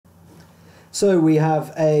So we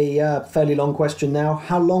have a fairly long question now.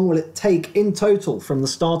 How long will it take in total from the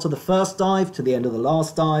start of the first dive to the end of the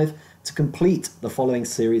last dive to complete the following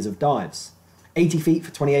series of dives? 80 feet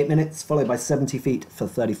for 28 minutes, followed by 70 feet for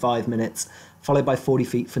 35 minutes, followed by 40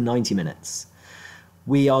 feet for 90 minutes.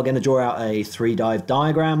 We are going to draw out a 3-dive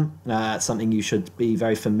diagram, something you should be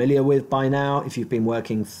very familiar with by now if you've been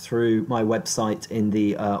working through my website in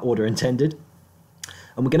the order intended.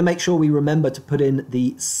 And we're going to make sure we remember to put in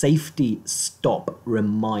the safety stop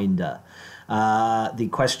reminder. The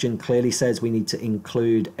question clearly says we need to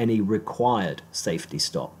include any required safety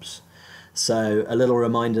stops. So a little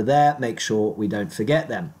reminder there, make sure we don't forget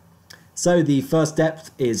them. So the first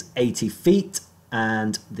depth is 80 feet.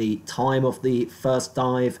 And the time of the first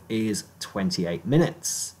dive is 28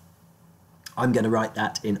 minutes. I'm going to write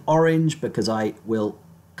that in orange because I will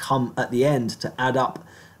come at the end to add up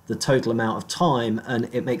the total amount of time,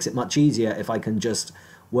 and it makes it much easier if I can just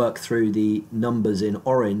work through the numbers in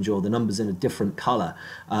orange or the numbers in a different color.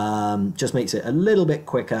 Just makes it a little bit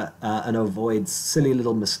quicker and avoids silly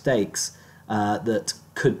little mistakes that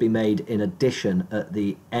could be made in addition at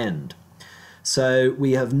the end. So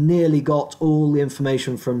we have nearly got all the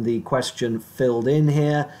information from the question filled in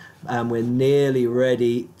here, and we're nearly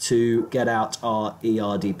ready to get out our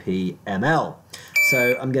ERDPml.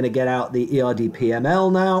 So I'm going to get out the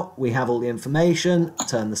ERDPml now. We have all the information,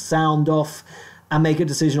 turn the sound off, and make a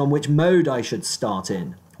decision on which mode I should start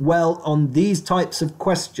in. Well, on these types of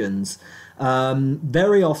questions,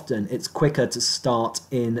 very often it's quicker to start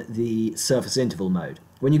in the surface interval mode.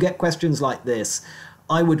 When you get questions like this,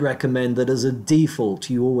 I would recommend that as a default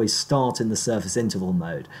you always start in the surface interval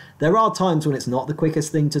mode. There are times when it's not the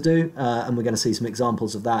quickest thing to do, and we're going to see some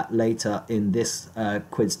examples of that later in this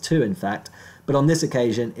quiz too, in fact, but on this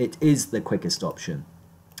occasion it is the quickest option.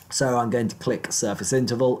 So I'm going to click surface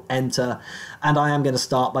interval, enter, and I am going to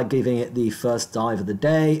start by giving it the first dive of the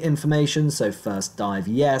day information. So first dive,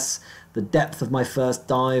 yes. The depth of my first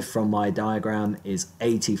dive from my diagram is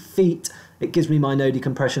 80 feet. It gives me my no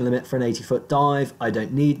decompression limit for an 80-foot dive. I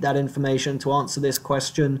don't need that information to answer this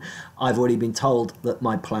question. I've already been told that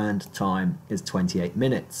my planned time is 28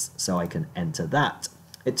 minutes, so I can enter that.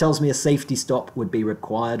 It tells me a safety stop would be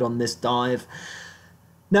required on this dive.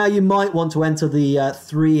 Now, you might want to enter the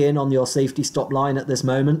 3 in on your safety stop line at this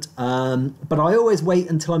moment, but I always wait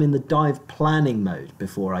until I'm in the dive planning mode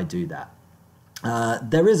before I do that.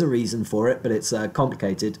 There is a reason for it, but it's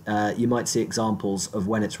complicated. You might see examples of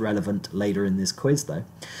when it's relevant later in this quiz, though.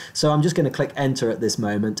 So I'm just going to click enter at this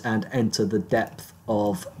moment and enter the depth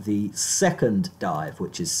of the second dive,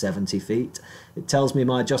 which is 70 feet. It tells me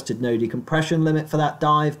my adjusted no decompression limit for that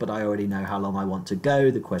dive, but I already know how long I want to go.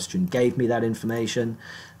 The question gave me that information.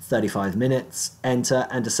 35 minutes, enter,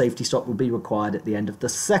 and a safety stop will be required at the end of the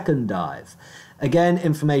second dive. Again,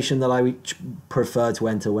 information that I would prefer to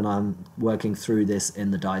enter when I'm working through this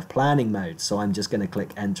in the dive planning mode. So I'm just going to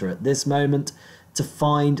click enter at this moment to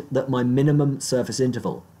find that my minimum surface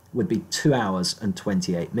interval would be 2 hours and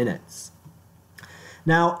 28 minutes.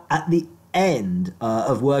 Now, at the end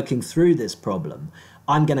of working through this problem,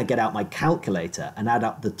 I'm going to get out my calculator and add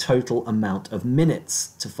up the total amount of minutes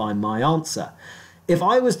to find my answer. If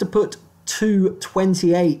I was to put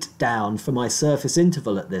 2:28 down for my surface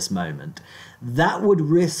interval at this moment, that would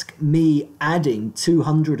risk me adding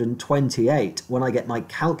 228 when I get my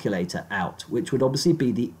calculator out, which would obviously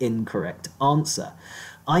be the incorrect answer.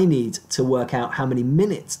 I need to work out how many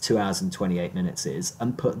minutes 2 hours and 28 minutes is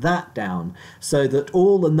and put that down so that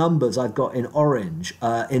all the numbers I've got in orange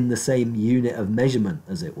are in the same unit of measurement,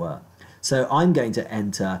 as it were. So I'm going to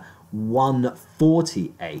enter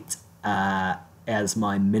 148 as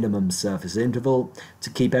my minimum surface interval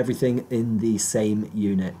to keep everything in the same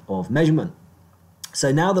unit of measurement. So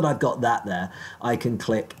now that I've got that there, I can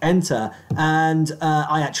click enter, and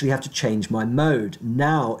I actually have to change my mode.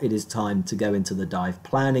 Now it is time to go into the dive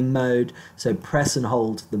planning mode. So press and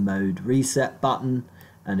hold the mode reset button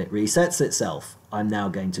and it resets itself. I'm now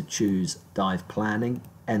going to choose dive planning,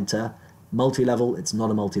 enter, multi-level. It's not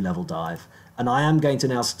a multi-level dive. And I am going to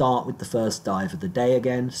now start with the first dive of the day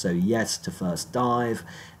again. So yes to first dive,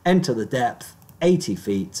 enter the depth, 80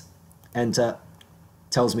 feet, enter.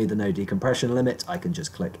 Tells me the no decompression limit. I can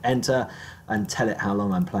just click enter and tell it how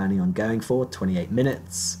long I'm planning on going for, 28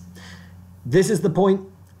 minutes. This is the point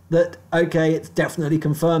that, okay, it's definitely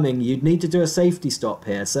confirming you'd need to do a safety stop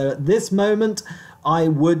here. So at this moment, I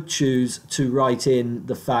would choose to write in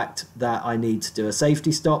the fact that I need to do a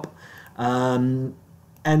safety stop,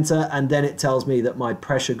 enter, and then it tells me that my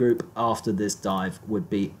pressure group after this dive would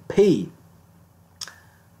be P.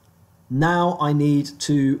 Now I need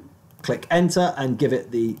to click enter and give it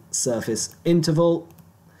the surface interval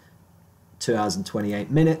 2 hours and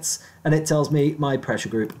 28 minutes, and it tells me my pressure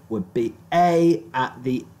group would be A at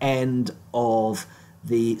the end of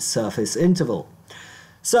the surface interval.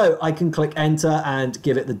 So I can click enter and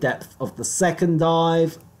give it the depth of the second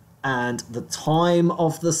dive and the time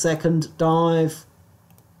of the second dive,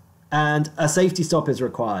 and a safety stop is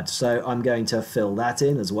required, so I'm going to fill that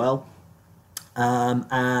in as well.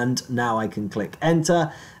 And now I can click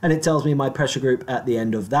enter and it tells me my pressure group at the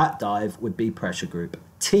end of that dive would be pressure group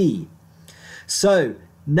T. So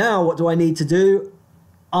now what do I need to do?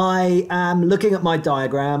 I am looking at my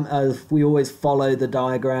diagram, as we always follow the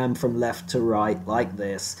diagram from left to right like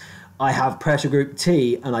this. I have pressure group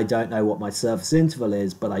T and I don't know what my surface interval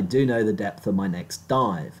is, but I do know the depth of my next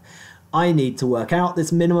dive. I need to work out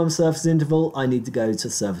this minimum surface interval. I need to go to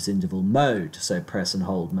surface interval mode. So press and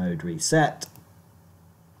hold mode reset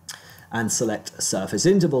and select surface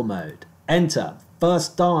interval mode. Enter.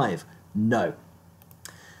 First dive, no.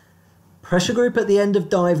 Pressure group at the end of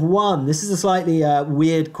dive 1. This is a slightly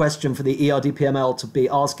weird question for the ERDPml to be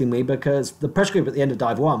asking me, because the pressure group at the end of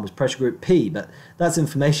dive 1 was pressure group P, but that's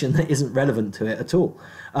information that isn't relevant to it at all.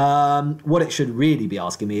 What it should really be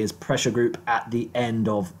asking me is pressure group at the end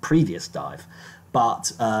of previous dive,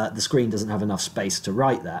 but the screen doesn't have enough space to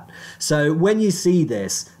write that. So when you see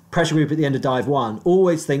this, pressure group at the end of dive 1,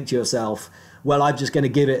 always think to yourself, well, I'm just going to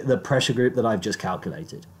give it the pressure group that I've just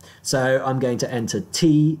calculated. So I'm going to enter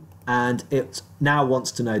T, and it now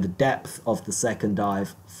wants to know the depth of the second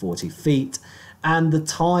dive, 40 feet, and the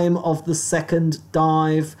time of the second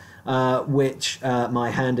dive, which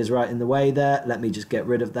my hand is right in the way there. Let me just get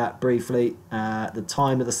rid of that briefly. The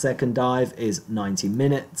time of the second dive is 90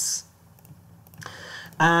 minutes.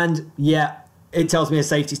 And yeah, it tells me a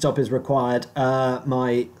safety stop is required.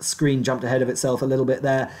 My screen jumped ahead of itself a little bit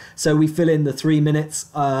there. So we fill in the 3 minutes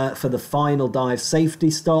for the final dive safety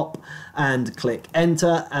stop and click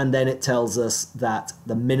enter. And then it tells us that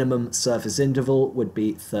the minimum surface interval would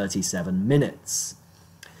be 37 minutes.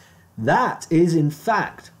 That is, in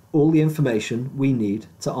fact, all the information we need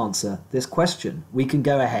to answer this question. We can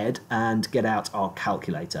go ahead and get out our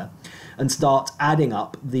calculator and start adding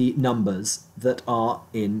up the numbers that are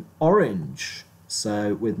in orange.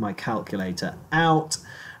 So with my calculator out,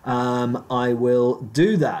 I will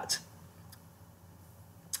do that.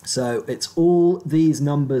 So it's all these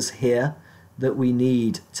numbers here that we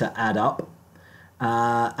need to add up,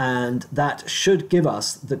 and that should give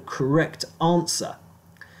us the correct answer.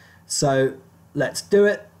 So let's do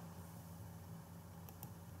it.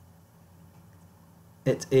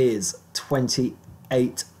 It is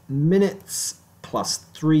 28 minutes plus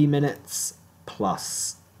 3 minutes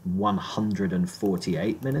plus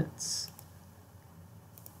 148 minutes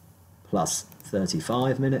plus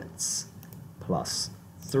 35 minutes plus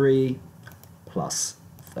 3 plus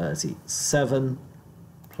 37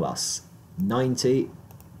 plus 90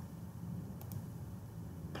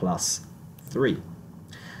 plus 3.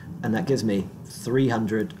 And that gives me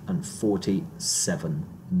 347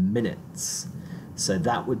 minutes. So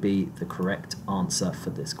that would be the correct answer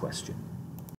for this question.